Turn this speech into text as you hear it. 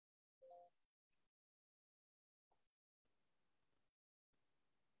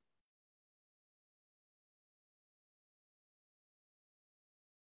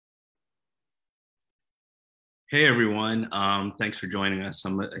Hey everyone, thanks for joining us.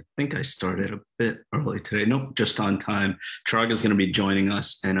 I think I started a bit early today. Nope, just on time. Chirag is going to be joining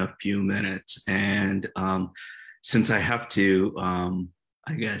us in a few minutes, and since I have to,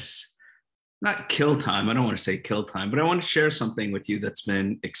 I guess not kill time. I don't want to say kill time, but I want to share something with you that's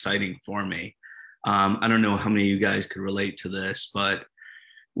been exciting for me. I don't know how many of you guys could relate to this, but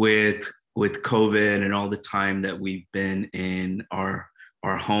with COVID and all the time that we've been in our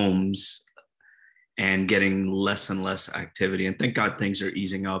homes and getting less and less activity. And thank God things are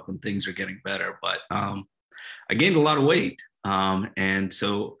easing up and things are getting better. But I gained a lot of weight. And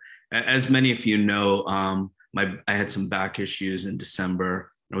so, as many of you know, I had some back issues in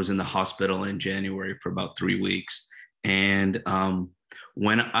December. I was in the hospital in January for about 3 weeks. And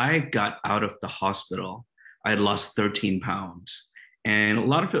when I got out of the hospital, I had lost 13 pounds. And a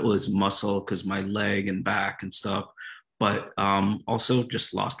lot of it was muscle because my leg and back and stuff, but also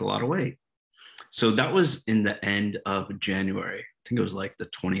just lost a lot of weight. So that was in the end of January. I think it was like the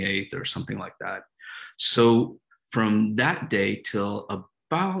 28th or something like that. So from that day till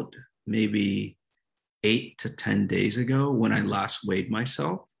about maybe 8 to 10 days ago, when I last weighed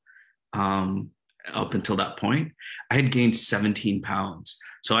myself, um, up until that point, I had gained 17 pounds.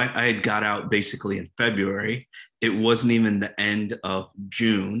 So I had got out basically in February. It wasn't even the end of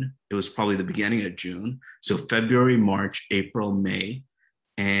June. It was probably the beginning of June. So February, March, April, May.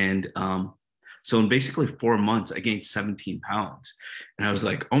 And so in basically 4 months, I gained 17 pounds. And I was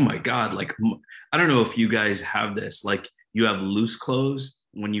like, oh my God, like, I don't know if you guys have this, like you have loose clothes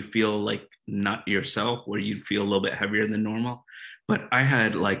when you feel like not yourself, where you feel a little bit heavier than normal. But I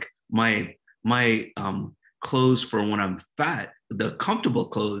had like my clothes for when I'm fat, the comfortable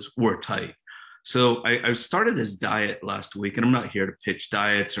clothes were tight. So I started this diet last week, and I'm not here to pitch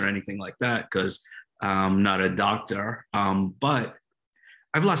diets or anything like that because I'm not a doctor. But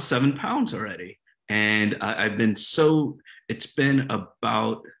I've lost 7 pounds already. And I've been it's been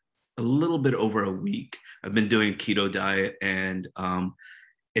about a little bit over a week. I've been doing keto diet, and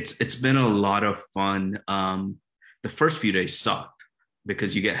it's been a lot of fun. The first few days sucked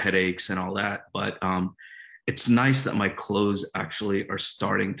because you get headaches and all that, but it's nice that my clothes actually are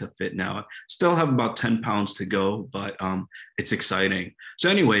starting to fit now. Still have about 10 pounds to go, but it's exciting. So,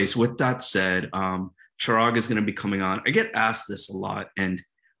 anyways, with that said, Chirag is going to be coming on. I get asked this a lot. And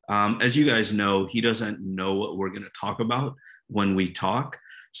as you guys know, he doesn't know what we're going to talk about when we talk.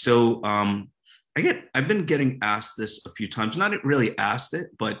 So I've been getting asked this a few times, not really asked it,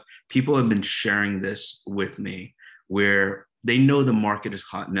 but people have been sharing this with me where they know the market is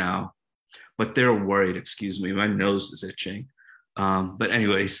hot now, but they're worried. Excuse me, my nose is itching. But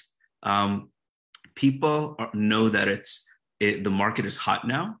anyways, people know that the market is hot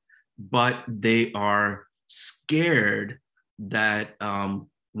now, but they are scared that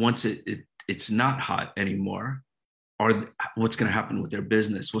once it's not hot anymore, or what's going to happen with their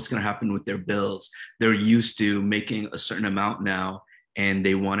business, what's going to happen with their bills. They're used to making a certain amount now, and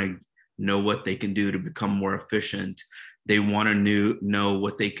they want to know what they can do to become more efficient. They want to know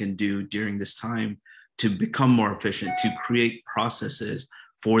what they can do during this time to become more efficient, to create processes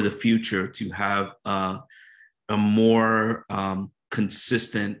for the future, to have a more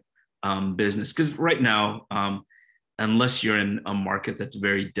consistent business. Because right now, unless you're in a market that's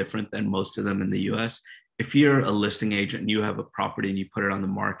very different than most of them in the US, if you're a listing agent and you have a property and you put it on the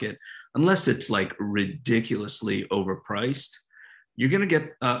market, unless it's like ridiculously overpriced, you're going to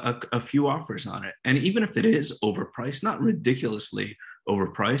get a few offers on it. And even if it is overpriced, not ridiculously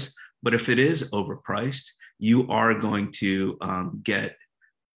overpriced, but if it is overpriced, you are going to get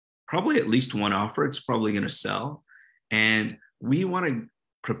probably at least one offer. It's probably going to sell. And we want to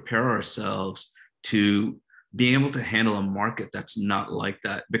prepare ourselves to being able to handle a market that's not like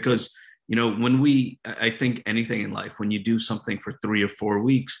that. Because, I think anything in life, when you do something for 3 or 4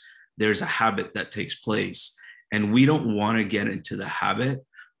 weeks, there's a habit that takes place. And we don't want to get into the habit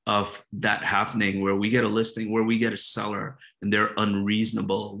of that happening where we get a listing, where we get a seller and they're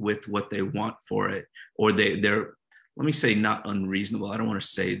unreasonable with what they want for it, or they're let me say not unreasonable. I don't want to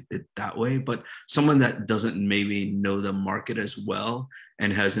say it that way, but someone that doesn't maybe know the market as well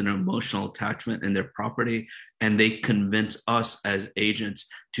and has an emotional attachment in their property, and they convince us as agents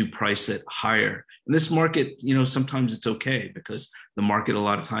to price it higher. In this market, sometimes it's okay because the market a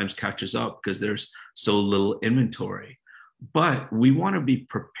lot of times catches up because there's so little inventory. But we want to be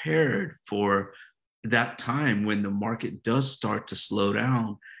prepared for that time when the market does start to slow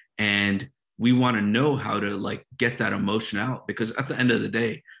down, and we want to know how to like get that emotion out, because at the end of the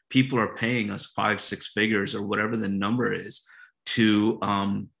day, people are paying us 5, 6 figures or whatever the number is to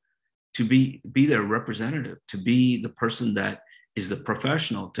be their representative, to be the person that is the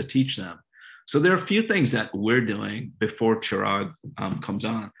professional to teach them. So there are a few things that we're doing before Chirag comes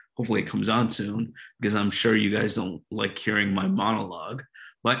on. Hopefully it comes on soon, because I'm sure you guys don't like hearing my monologue.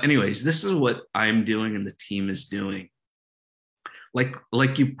 But anyways, this is what I'm doing and the team is doing.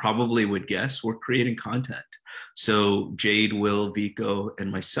 Like you probably would guess, we're creating content. So Jade, Will, Vico,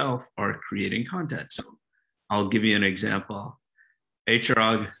 and myself are creating content. So I'll give you an example. Hey,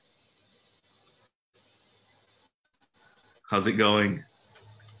 Chirag, how's it going?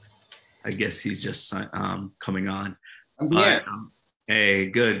 I guess he's just coming on. I'm But here. hey,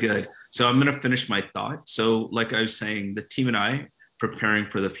 good, good. So I'm gonna finish my thought. So, like I was saying, the team and I preparing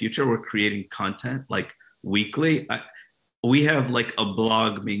for the future. We're creating content like weekly. We have like a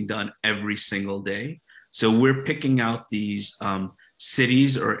blog being done every single day. So we're picking out these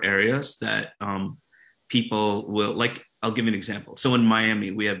cities or areas that people will like. I'll give you an example. So in Miami,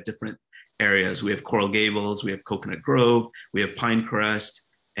 we have different areas. We have Coral Gables, we have Coconut Grove, we have Pinecrest,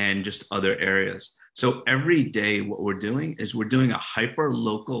 and just other areas. So every day, what we're doing is we're doing a hyper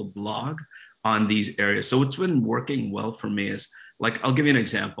local blog on these areas. So what's been working well for me is like, I'll give you an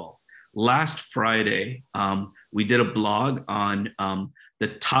example. Last Friday, we did a blog on the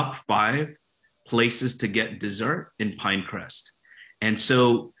top 5 places to get dessert in Pinecrest. And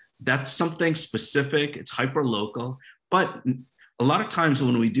so that's something specific, it's hyper local. But a lot of times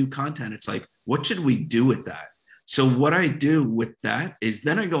when we do content, it's like, what should we do with that? So what I do with that is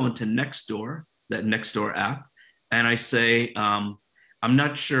then I go into Nextdoor, that Nextdoor app, and I say, I'm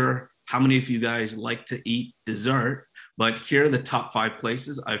not sure how many of you guys like to eat dessert, but here are the top 5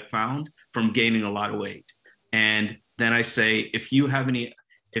 places I've found from gaining a lot of weight. And then I say, if you have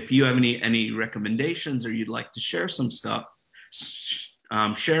any recommendations or you'd like to share some stuff,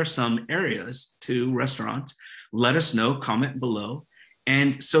 share some areas to restaurants, let us know, comment below.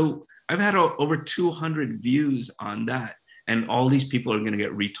 And so I've had over 200 views on that. And all these people are going to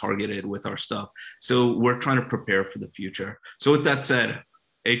get retargeted with our stuff. So we're trying to prepare for the future. So with that said,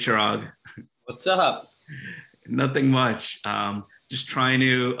 Chirag, What's up? nothing much. Just trying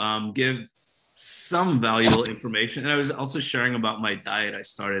to give some valuable information. And I was also sharing about my diet I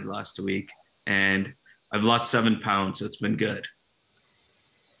started last week, and I've lost 7 pounds, so it's been good.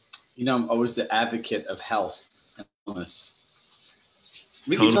 You know, I'm always the advocate of health and wellness.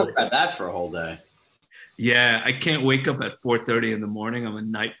 We can talk Totally. about that for a whole day. Yeah, I can't wake up at 4:30 in the morning. I'm a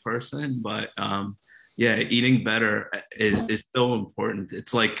night person, but yeah, eating better is so important.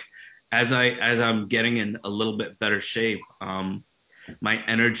 It's like as I'm getting in a little bit better shape, my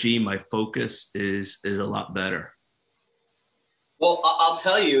energy, my focus is a lot better. Well, I'll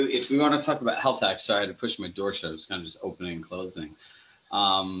tell you, if we want to talk about health hacks, sorry, I had to push my door shut. It's kind of just opening and closing.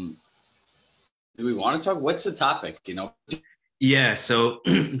 Um, do we want to talk? What's the topic? You know, Yeah, so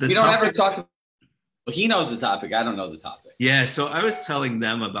the we don't ever topic. talk. Well, he knows the topic. I don't know the topic. Yeah, so I was telling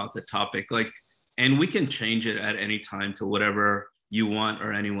them about the topic, like, and we can change it at any time to whatever you want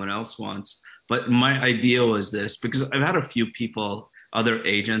or anyone else wants. But my idea was this because I've had a few people, other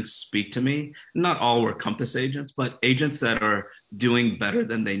agents speak to me. Not all were Compass agents, but agents that are doing better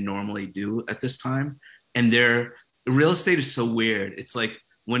than they normally do at this time. And their real estate is so weird. It's like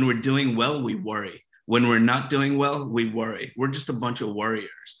when we're doing well, we worry. When we're not doing well, we worry. We're just a bunch of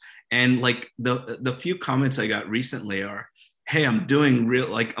worriers. And like the few comments I got recently are, "Hey, I'm doing real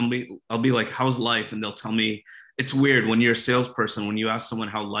like I'll be like, how's life?" And they'll tell me it's weird when you're a salesperson, when you ask someone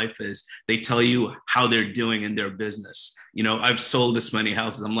how life is, they tell you how they're doing in their business. You know, I've sold this many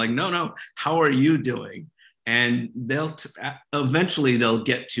houses. I'm like, no, no, how are you doing? And eventually they'll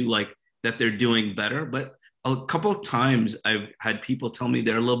get to like that they're doing better. But a couple of times I've had people tell me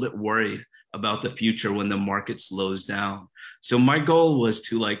they're a little bit worried about the future when the market slows down. So my goal was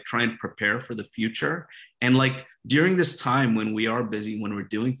to like try and prepare for the future. And like during this time when we are busy, when we're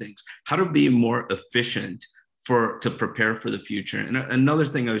doing things, how to be more efficient to prepare for the future. And another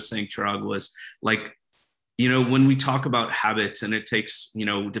thing I was saying, Chirag, was like, you know, when we talk about habits, and it takes, you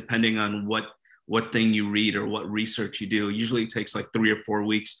know, depending on what thing you read or what research you do, usually it takes like 3 or 4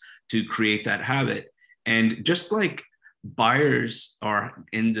 weeks to create that habit. And just like buyers are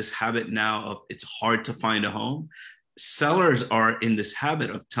in this habit now of it's hard to find a home, sellers are in this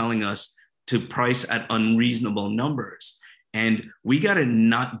habit of telling us to price at unreasonable numbers. And we got to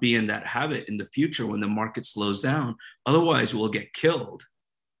not be in that habit in the future when the market slows down. Otherwise, we'll get killed.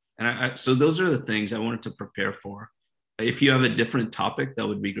 And so those are the things I wanted to prepare for. If you have a different topic, that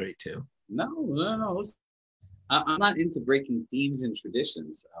would be great too. No, no, no. I'm not into breaking themes and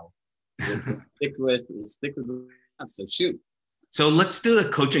traditions. So we'll stick with the so shoot. So let's do the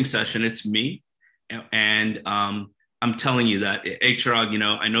coaching session. It's me. And I'm telling you that, Chirag, you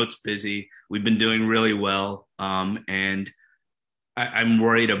know, I know it's busy. We've been doing really well. And I'm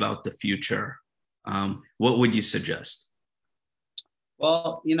worried about the future. What would you suggest?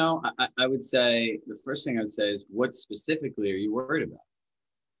 Well, I would say the first thing I would say is what specifically are you worried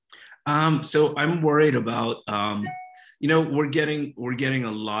about? So I'm worried about, we're getting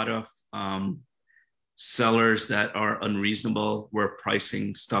a lot of sellers that are unreasonable. We're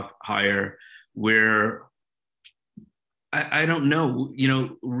pricing stuff higher. We're I don't know.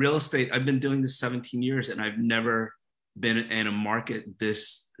 Real estate. I've been doing this 17 years, and I've never been in a market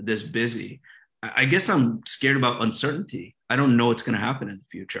this busy. I guess I'm scared about uncertainty. I don't know what's going to happen in the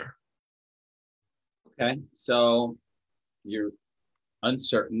future. Okay, so you're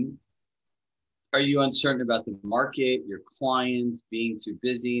uncertain. Are you uncertain about the market, your clients being too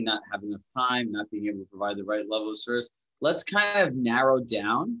busy, not having enough time, not being able to provide the right level of service? Let's kind of narrow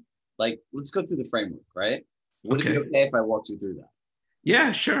down. Like, let's go through the framework, right? Would it be okay if I walked you through that?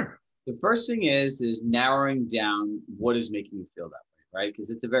 Yeah, sure. The first thing is narrowing down what is making you feel that way, right? Because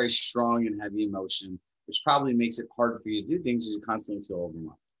it's a very strong and heavy emotion, which probably makes it harder for you to do things as you constantly feel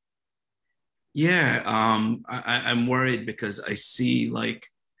overwhelmed. Yeah, I'm worried because I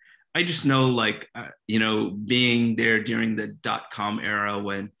just know being there during the .com era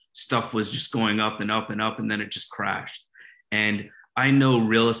when stuff was just going up and up and up, and then it just crashed. And I know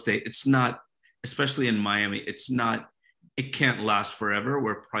real estate, it's not, especially in Miami, it can't last forever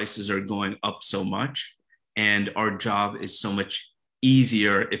where prices are going up so much. And our job is so much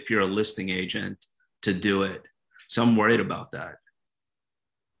easier if you're a listing agent to do it. So I'm worried about that.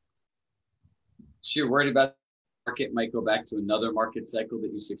 So you're worried about the market might go back to another market cycle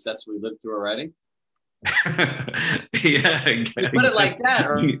that you successfully lived through already? Yeah. You put it like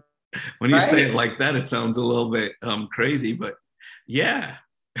that. When you say it like that, it sounds a little bit crazy, but yeah.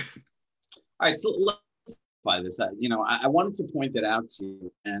 All right, so let's by this. I wanted to point that out to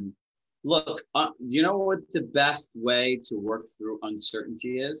you. And look, do you know what the best way to work through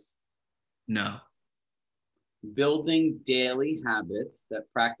uncertainty is? No. Building daily habits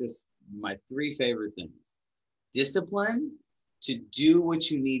that practice my three favorite things. Discipline, to do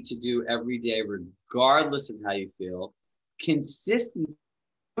what you need to do every day, regardless of how you feel. Consistency,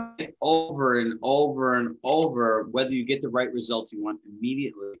 over and over and over, whether you get the right results you want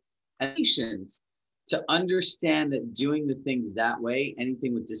immediately. And patience, to understand that doing the things that way,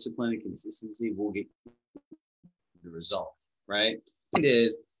 anything with discipline and consistency will get the result, right? It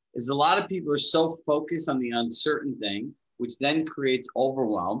is a lot of people are so focused on the uncertain thing, which then creates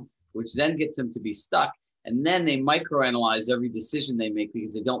overwhelm, which then gets them to be stuck. And then they microanalyze every decision they make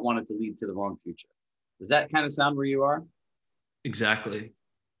because they don't want it to lead to the wrong future. Does that kind of sound where you are? Exactly.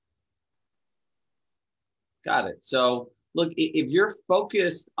 Got it. So look, if you're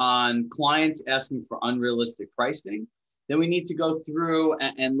focused on clients asking for unrealistic pricing, then we need to go through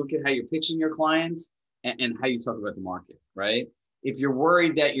and look at how you're pitching your clients and how you talk about the market, right? If you're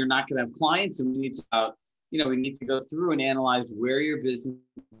worried that you're not going to have clients, and we need to go through and analyze where your business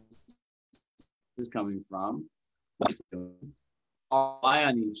is coming from, ROI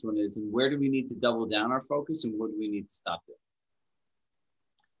on each one is, and where do we need to double down our focus, and what do we need to stop doing?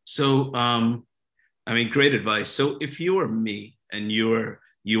 So, great advice. So if you were me and you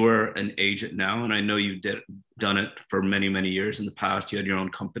were an agent now, and I know you've done it for many, many years in the past, you had your own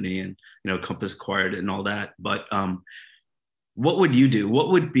company and, Compass acquired it and all that. But what would you do? What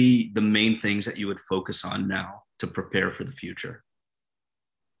would be the main things that you would focus on now to prepare for the future?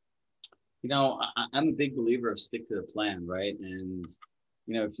 I'm a big believer of stick to the plan, right? And,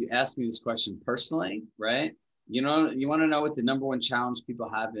 if you ask me this question personally, right? You want to know what the number one challenge people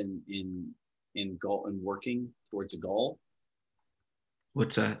have in goal and working towards a goal?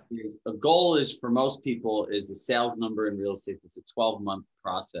 What's that? A goal is, for most people, is a sales number in real estate. It's a 12-month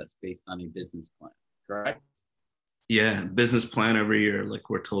process based on a business plan, correct? Yeah, business plan every year, like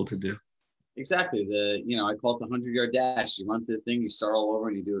we're told to do. Exactly. I call it the 100-yard dash. You run through the thing, you start all over,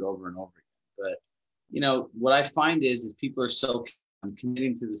 and you do it over and over again. But, what I find is people are so, I'm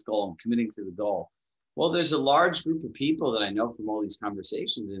committing to this goal, I'm committing to the goal. Well, there's a large group of people that I know from all these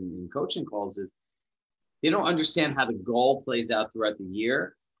conversations and coaching calls is they don't understand how the goal plays out throughout the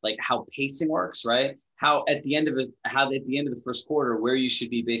year, like how pacing works, right? How at the end of the first quarter, where you should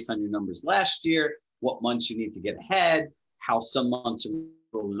be based on your numbers last year, what months you need to get ahead, how some months are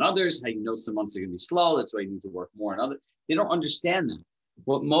more than others, how some months are going to be slow. That's why you need to work more on others. They don't understand that.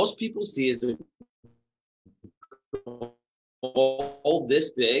 What most people see is a goal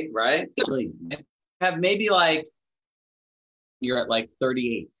this big, right? Have maybe you're at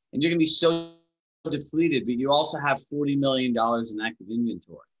 38 and you're going to be so depleted, but you also have $40 million in active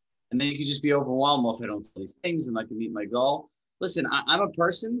inventory. And then you can just be overwhelmed. Well, if I don't sell these things, I'm not going to meet my goal. Listen, I'm a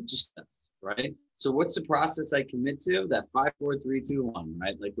person, just right? So what's the process I commit to? That 5, 4, 3, 2, 1,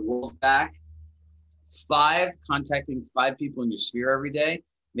 right? Like the world's back. 5, contacting 5 people in your sphere every day.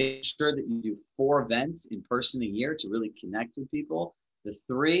 Make sure that you do 4 events in person a year to really connect with people. The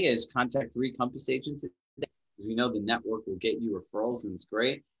 3 is contact 3 Compass agents a day, because we know the network will get you referrals and it's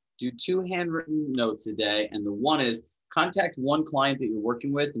great. Do 2 handwritten notes a day. And the 1 is contact 1 client that you're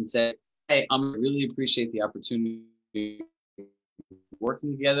working with and say, hey, I really appreciate the opportunity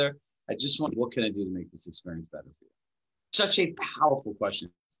working together. I just want, what can I do to make this experience better for you? Such a powerful question.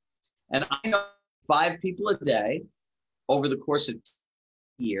 And I know 5 people a day over the course of a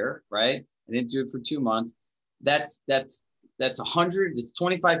year, right? I didn't do it for 2 months. That's 100, it's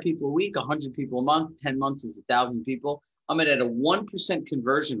 25 people a week, 100 people a month, 10 months is 1,000 people. I'm at a 1%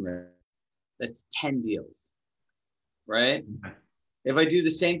 conversion rate. That's 10 deals, right? If I do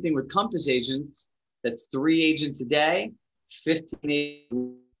the same thing with Compass agents, that's 3 agents a day,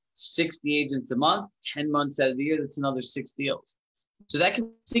 15, 60 agents a month, 10 months out of the year, that's another 6 deals. So that can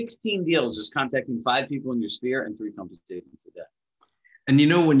be 16 deals, just contacting 5 people in your sphere and 3 Compass agents a day. And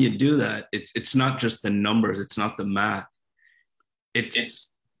when you do that, it's not just the numbers, it's not the math. It's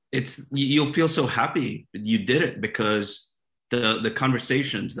you'll feel so happy you did it, because the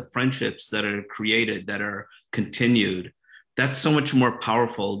conversations, the friendships that are created, that are continued, that's so much more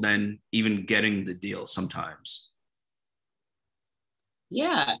powerful than even getting the deal sometimes.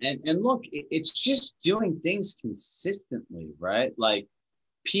 Yeah. And look, it's just doing things consistently, right? Like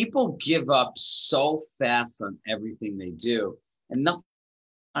people give up so fast on everything they do and nothing,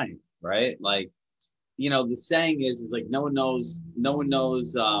 right? Like, the saying is like, no one all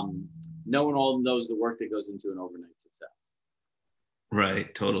knows the work that goes into an overnight success.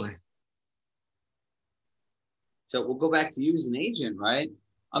 Right. Totally. So we'll go back to you as an agent, right?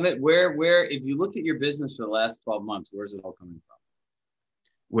 I mean, where, if you look at your business for the last 12 months, where's it all coming from?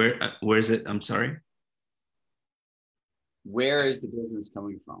 Where is it? I'm sorry. Where is the business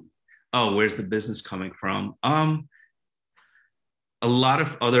coming from? Oh, where's the business coming from? A lot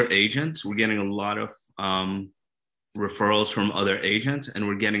of other agents. We're getting a lot of referrals from other agents, and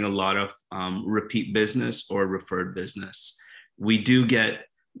we're getting a lot of repeat business or referred business. We do get,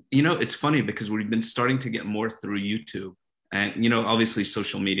 it's funny because we've been starting to get more through YouTube, and obviously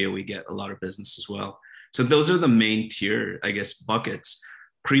social media, we get a lot of business as well. So those are the main tier, I guess, buckets: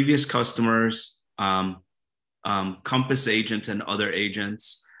 previous customers, Compass agents and other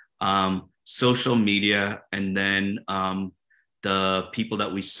agents, social media, and then the people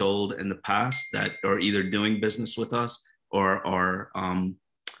that we sold in the past that are either doing business with us or are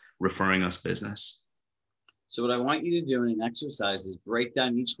referring us business. So what I want you to do in an exercise is break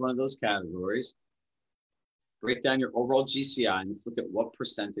down each one of those categories, break down your overall GCI, and let's look at what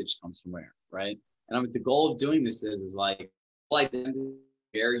percentage comes from where, right? And the goal of doing this is like, identify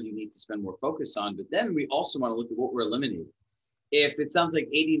where you need to spend more focus on, but then we also want to look at what we're eliminating. If it sounds like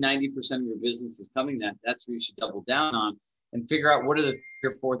 80, 90% of your business is coming, that's where you should double down on and figure out what are the 3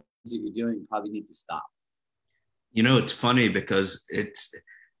 or 4 things that you're doing you probably need to stop. It's funny because it's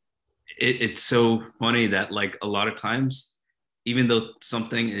so funny that like a lot of times, even though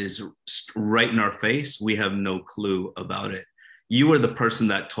something is right in our face, we have no clue about it. You were the person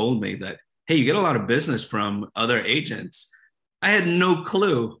that told me that, hey, you get a lot of business from other agents. I had no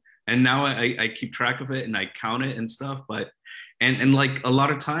clue. And now I keep track of it and I count it and stuff. But, and like a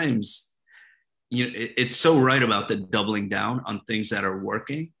lot of times, it's so right about the doubling down on things that are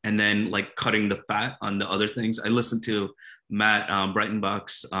working and then like cutting the fat on the other things. I listened to Matt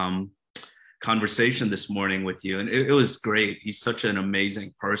Breitenbach's conversation this morning with you, and it was great. He's such an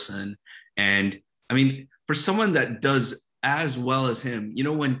amazing person. And I mean, for someone that does as well as him,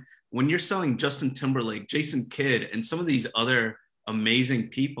 when you're selling Justin Timberlake, Jason Kidd, and some of these other amazing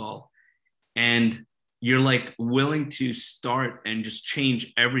people, and you're like willing to start and just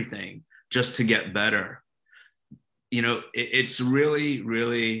change everything just to get better, it's really,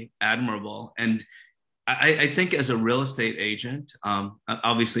 really admirable. And I think as a real estate agent,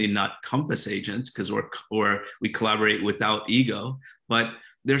 obviously not Compass agents because we collaborate without ego, but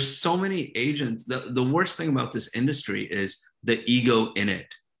there's so many agents. The worst thing about this industry is the ego in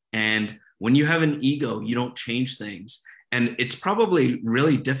it. And when you have an ego, you don't change things. And it's probably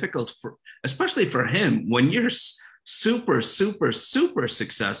really difficult especially for him, when you're super, super, super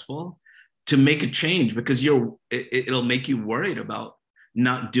successful, to make a change because it'll make you worried about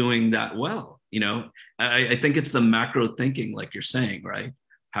not doing that well. I think it's the macro thinking, like you're saying, right?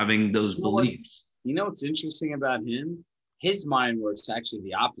 Having those beliefs. What's interesting about him? His mind works actually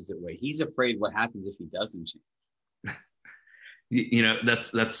the opposite way. He's afraid what happens if he doesn't change.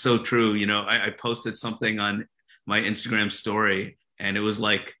 That's so true. I posted something on my Instagram story and it was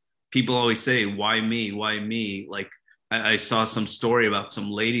like, people always say, why me? Why me? Like I saw some story about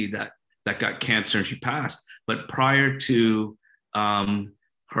some lady that got cancer and she passed. But prior to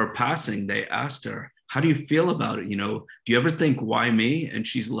her passing, they asked her, how do you feel about it? You know, do you ever think, why me? And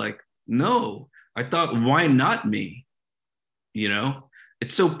she's like, no, I thought, why not me? You know,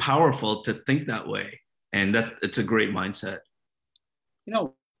 it's so powerful to think that way. And that it's a great mindset. You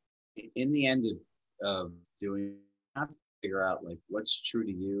know, in the end of doing, you have to figure out like what's true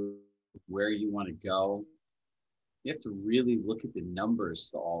to you, where you want to go. You have to really look at the numbers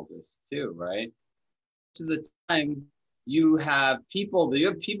to all this too, right? To the time you have people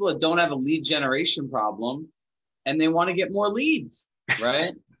that don't have a lead generation problem and they want to get more leads,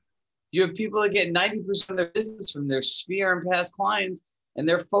 right? You have people that get 90% of their business from their sphere and past clients, and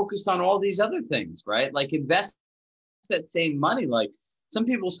they're focused on all these other things, right? Like invest that same money. Like some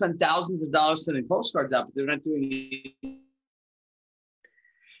people spend thousands of dollars sending postcards out, but they're not doing it.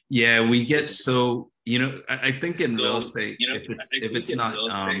 Yeah, we get so, you know, I think in real estate, you know, if it's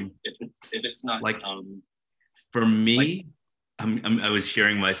not like for me, I was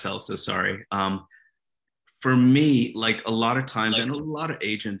hearing myself, so sorry. For me, like a lot of times, and a lot of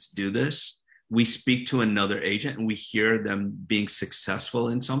agents do this, we speak to another agent and we hear them being successful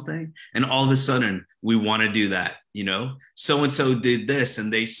in something. And all of a sudden we want to do that, you know, so-and-so did this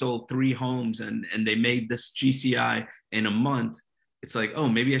and they sold 3 homes and they made this GCI in a month. It's like, oh,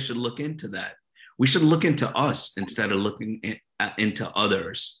 maybe I should look into that. We should look into us instead of looking into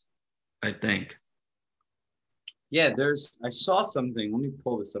others, I think. Yeah, I saw something. Let me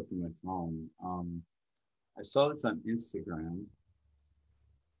pull this up on my phone. I saw this on Instagram.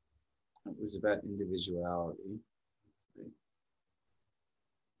 It was about individuality.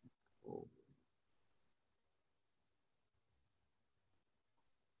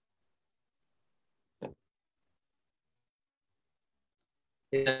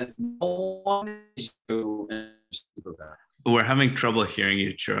 Yes, no one is you and superpower. We're having trouble hearing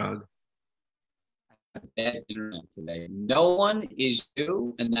you, Chirag. Bad internet today. No one is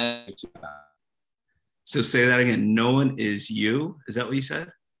you, and that's your superpower. So say that again. No one is you. Is that what you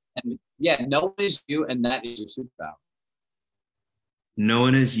said? And yeah, no one is you, and that is your superpower. No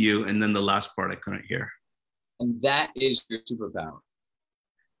one is you, and then the last part I couldn't hear. And that is your superpower.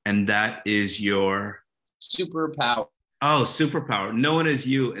 And that is your superpower. Oh, superpower. No one is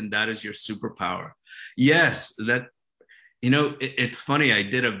you, and that is your superpower. Yes, that, you know, it's funny. I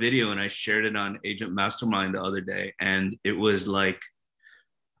did a video and I shared it on Agent Mastermind the other day, and it was like,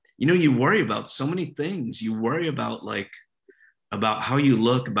 you know, you worry about so many things. You worry about like, about how you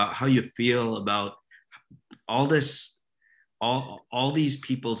look, about how you feel, about all this, all these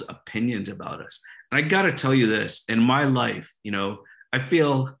people's opinions about us. And I got to tell you this, in my life, you know, I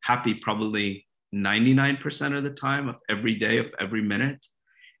feel happy probably 99% of the time, of every day, of every minute.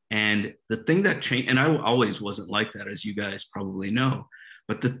 And the thing that changed, and I always wasn't like that, as you guys probably know,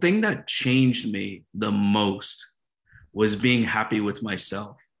 but the thing that changed me the most was being happy with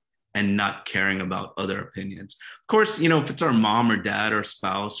myself and not caring about other opinions. Of course, you know, if it's our mom or dad or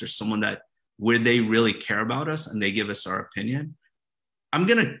spouse or someone that where they really care about us and they give us our opinion, I'm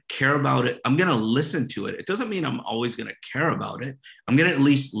going to care about it. I'm going to listen to it. It doesn't mean I'm always going to care about it. I'm going to at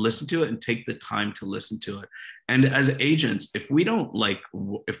least listen to it and take the time to listen to it. And as agents, if we don't like,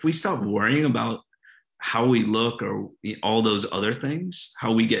 if we stop worrying about how we look or all those other things,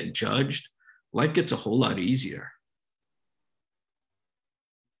 how we get judged, life gets a whole lot easier.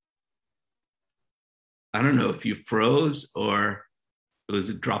 I don't know if you froze or it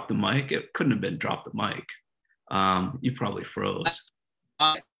was drop the mic. It couldn't have been drop the mic. You probably froze.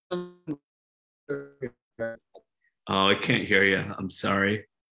 Oh, I can't hear you. I'm sorry.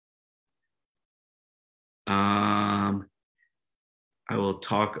 I will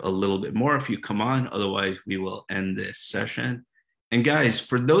talk a little bit more if you come on. Otherwise, we will end this session. And guys,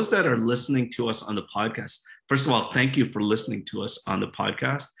 for those that are listening to us on the podcast, first of all, thank you for listening to us on the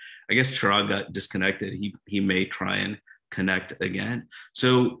podcast. I guess Chirag got disconnected. He may try and connect again.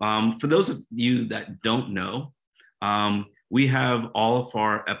 So for those of you that don't know, we have all of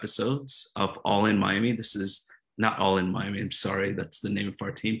our episodes of All in Miami. This is not All in Miami. I'm sorry. That's the name of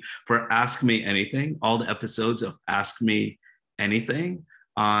our team. For Ask Me Anything, all the episodes of Ask Me Anything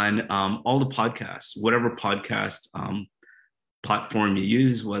on all the podcasts, whatever podcast platform you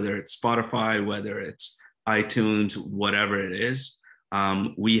use, whether it's Spotify, whether it's iTunes, whatever it is.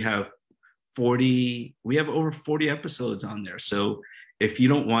 We have over 40 episodes on there. So if you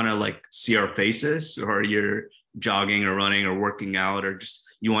don't want to like see our faces, or you're jogging or running or working out, or just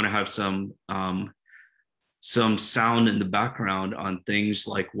you want to have some sound in the background on things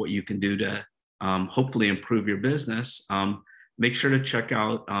like what you can do to hopefully improve your business, make sure to check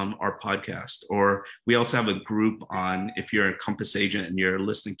out our podcast. Or we also have a group on, if you're a Compass agent and you're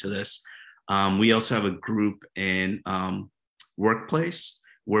listening to this, we also have a group in Workplace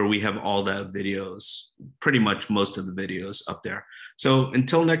where we have all the videos, pretty much most of the videos up there. So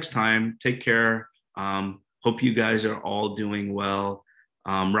until next time, take care. Hope you guys are all doing well.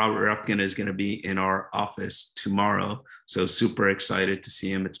 Robert Refkin is going to be in our office tomorrow. So super excited to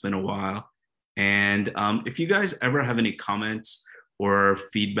see him. It's been a while. And if you guys ever have any comments or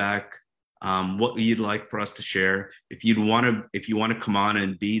feedback, what you'd like for us to share, if you want to come on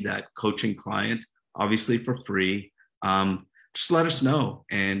and be that coaching client, obviously for free, just let us know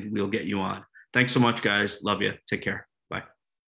and we'll get you on. Thanks so much, guys. Love you. Take care.